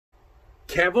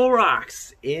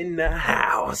Kev.o.Rocks in the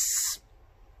house.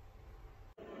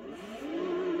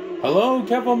 Hello,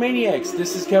 Kev.o.maniacs.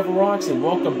 This is Kev.o.Rocks, and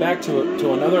welcome back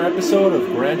to another episode of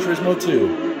Gran Turismo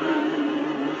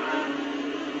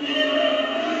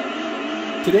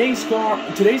 2. Today's car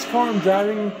I'm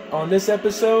driving on this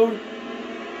episode,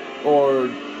 or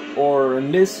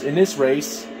in this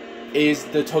race, is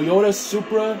the Toyota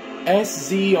Supra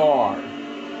SZR.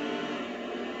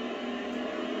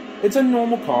 It's a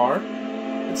normal car.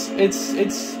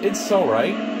 It's all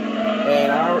right,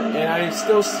 and I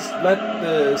still set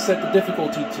the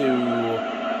difficulty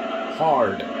to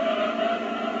hard.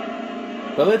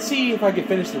 But let's see if I can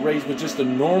finish the race with just a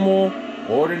normal,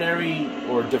 ordinary,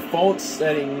 or default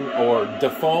setting or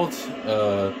default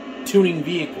tuning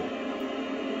vehicle.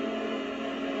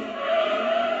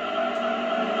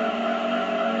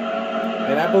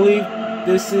 And I believe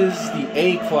this is the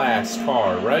A-class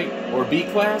car, right? Or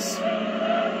B-class?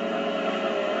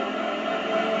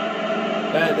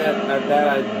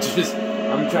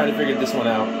 I'm trying to figure this one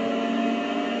out.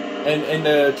 And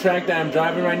the track that I'm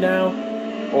driving right now,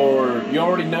 or you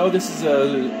already know, this is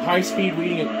a high-speed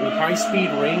ring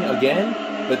again,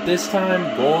 but this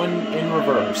time going in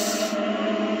reverse.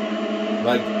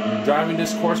 Like driving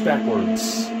this course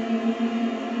backwards.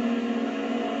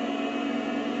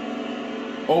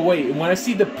 Oh wait, when I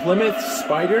see the Plymouth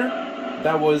Spider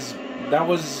that was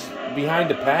behind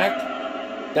the pack,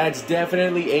 that's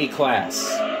definitely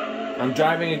A-class. I'm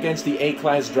driving against the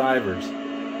A-class drivers.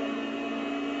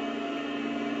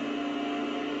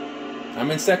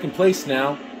 I'm in second place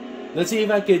now. Let's see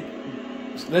if I could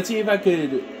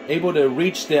able to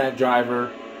reach that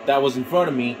driver that was in front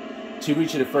of me to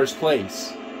reach it in first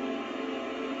place.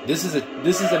 This is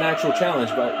an actual challenge,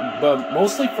 but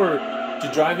mostly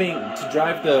to drive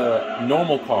the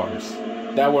normal cars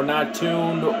that were not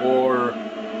tuned or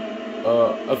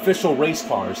official race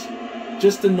cars.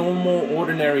 Just a normal,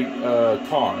 ordinary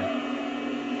car.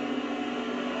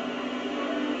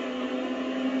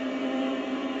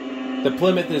 The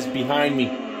Plymouth is behind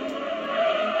me.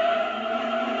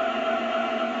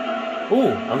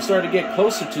 Ooh, I'm starting to get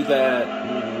closer to that.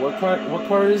 What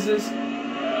car is this?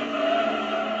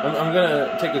 I'm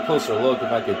gonna take a closer look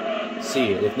if I could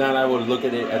see it. If not, I would look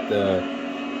at it at the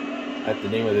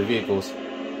name of the vehicles.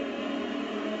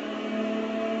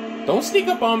 Don't sneak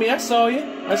up on me. I saw you.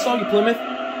 I saw you, Plymouth.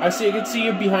 I could see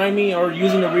you behind me or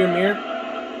using the rear mirror.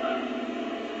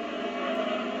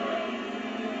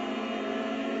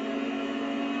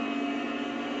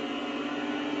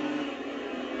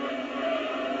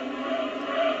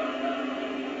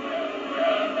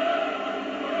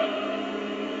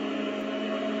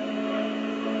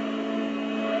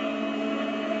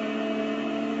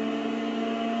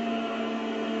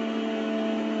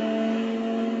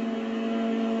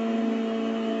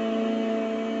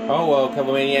 Oh well,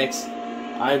 Kev.o.maniacs,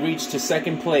 I reached to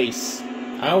second place.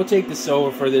 I will take this over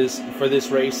for this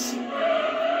race.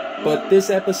 But this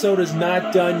episode is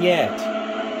not done yet,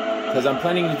 because I'm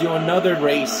planning to do another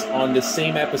race on the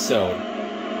same episode.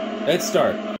 Let's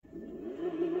start.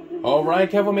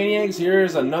 Alright, Kev.o.maniacs,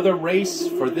 here's another race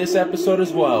for this episode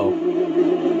as well.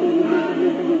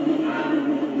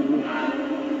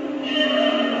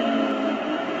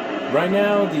 Right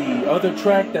now, the other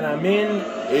track that I'm in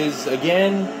is,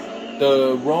 again,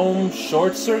 the Rome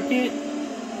short circuit,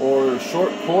 or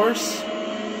short course,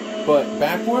 but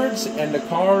backwards, and the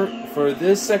car for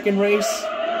this second race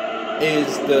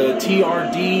is the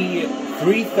TRD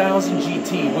 3000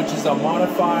 GT, which is a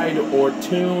modified or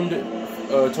tuned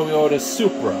Toyota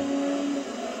Supra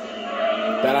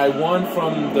that I won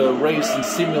from the race in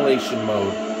simulation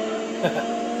mode.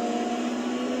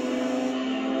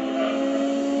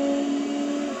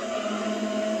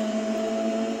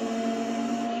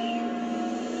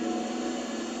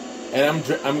 And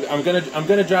I'm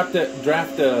gonna draft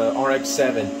the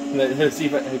RX-7. Let's see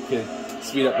if I can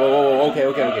speed up. Whoa,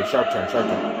 okay. Sharp turn.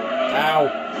 Ow.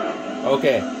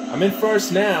 Okay, I'm in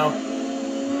first now,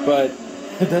 but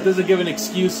that doesn't give an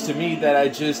excuse to me that I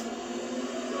just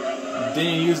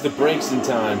didn't use the brakes in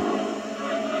time.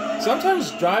 Sometimes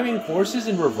driving courses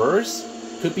in reverse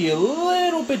could be a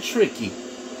little bit tricky.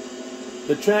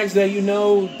 The tracks that you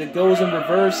know that goes in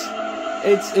reverse,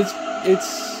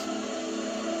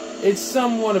 it's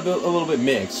somewhat a little bit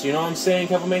mixed, you know what I'm saying,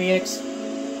 Kev.o.maniacs?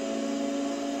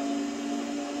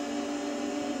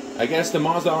 I guess the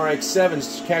Mazda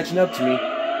RX-7's catching up to me.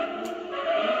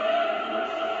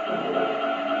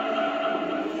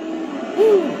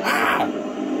 Woo! Ah!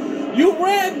 You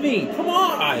ran me! Come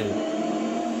on!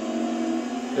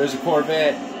 There's a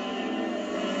Corvette.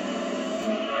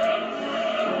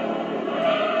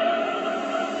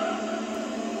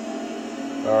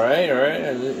 All right.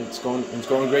 It's going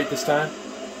great this time.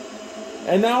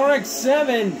 And now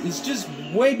RX-7 is just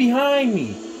way behind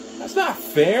me. That's not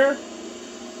fair.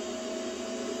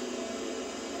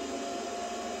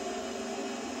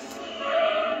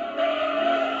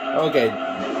 Okay,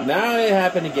 now it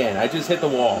happened again. I just hit the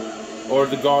wall. Or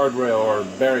the guardrail or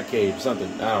barricade,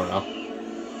 something. I don't know.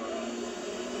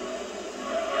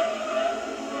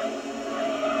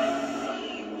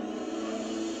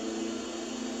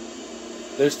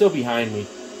 They're still behind me.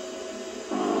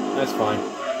 That's fine.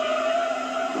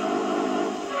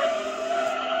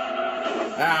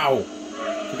 Ow!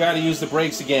 Forgot to use the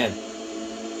brakes again.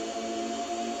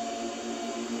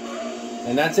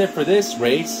 And that's it for this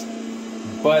race.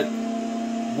 But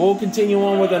we'll continue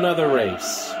on with another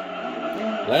race.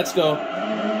 Let's go.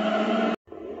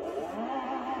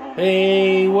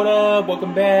 Hey, what up?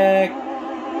 Welcome back.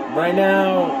 Right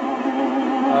now,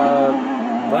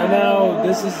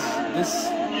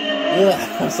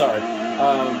 I'm sorry.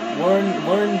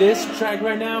 We're in this track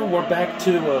right now. We're back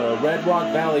to Red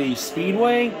Rock Valley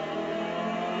Speedway,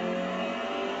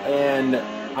 and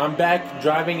I'm back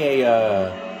driving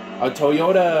a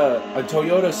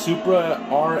Toyota Supra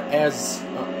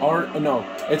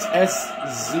it's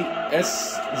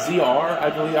SZR, I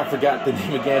believe. I forgot the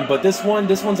name again, but this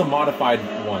one's a modified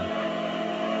one.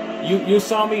 You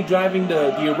saw me driving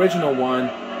the original one,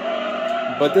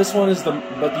 but the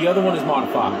other one is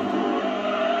modified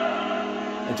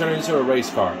and turned into a race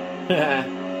car.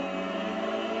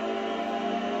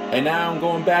 And now I'm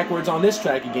going backwards on this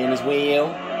track again as well.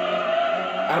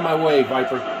 Out of my way,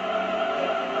 Viper.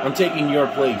 I'm taking your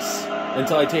place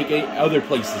until I take other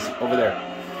places over there.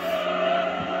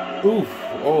 Oof.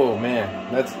 Oh man,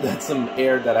 that's some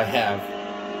air that I have.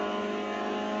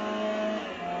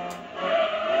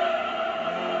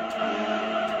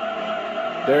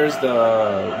 There's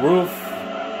the roof.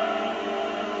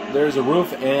 There's a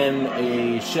roof and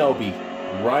a Shelby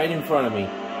right in front of me.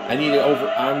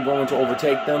 I'm going to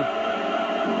overtake them.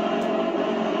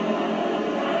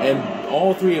 And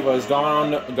all three of us got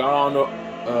on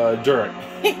dirt.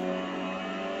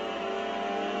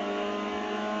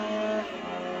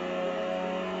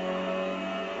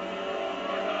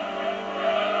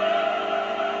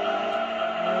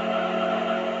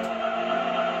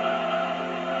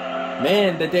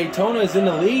 Man, the Daytona is in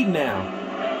the lead now.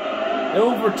 It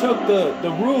overtook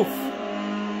the roof.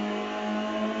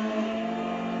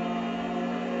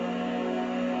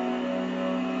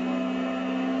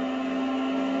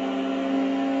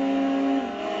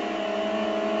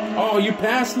 Oh, you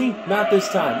passed me? Not this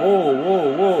time. Whoa,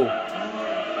 whoa, whoa.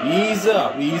 Ease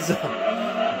up, ease up.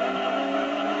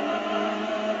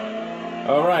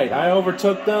 Alright, I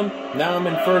overtook them. Now I'm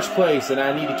in first place, and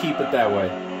I need to keep it that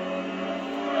way.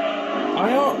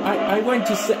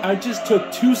 I just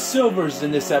took 2 silvers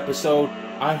in this episode.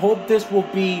 I hope this will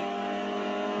be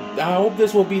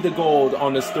the gold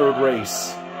on this third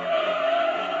race.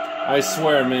 I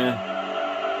swear, man.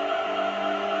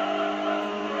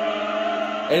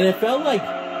 And it felt like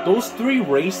those 3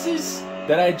 races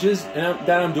that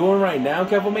I'm doing right now,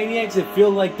 Kev.o.Maniacs, it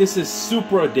feels like this is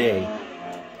Supra Day.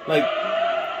 Like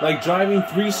driving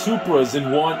 3 Supras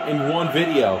in one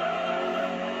video.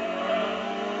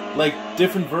 Like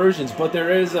different versions, but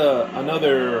there is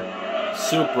another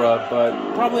Supra, but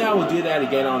probably I will do that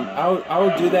again I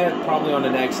will do that probably on the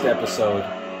next episode.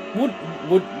 Would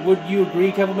you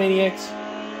agree, Kev.o.Maniacs?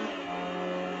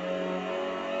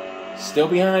 Still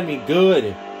behind me,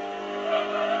 good.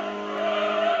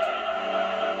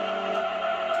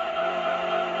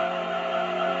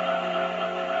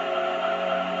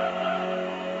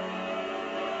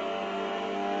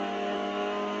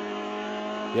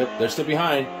 Yep, they're still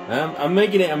behind. I'm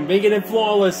making it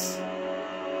flawless.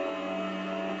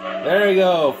 There we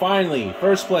go, finally,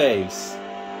 first place.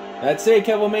 That's it,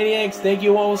 Kev.o.Maniacs. Thank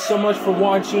you all so much for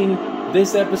watching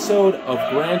this episode of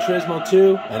Gran Turismo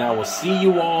 2, and I will see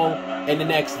you all in the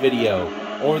next video,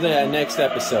 or the next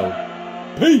episode.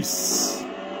 Peace!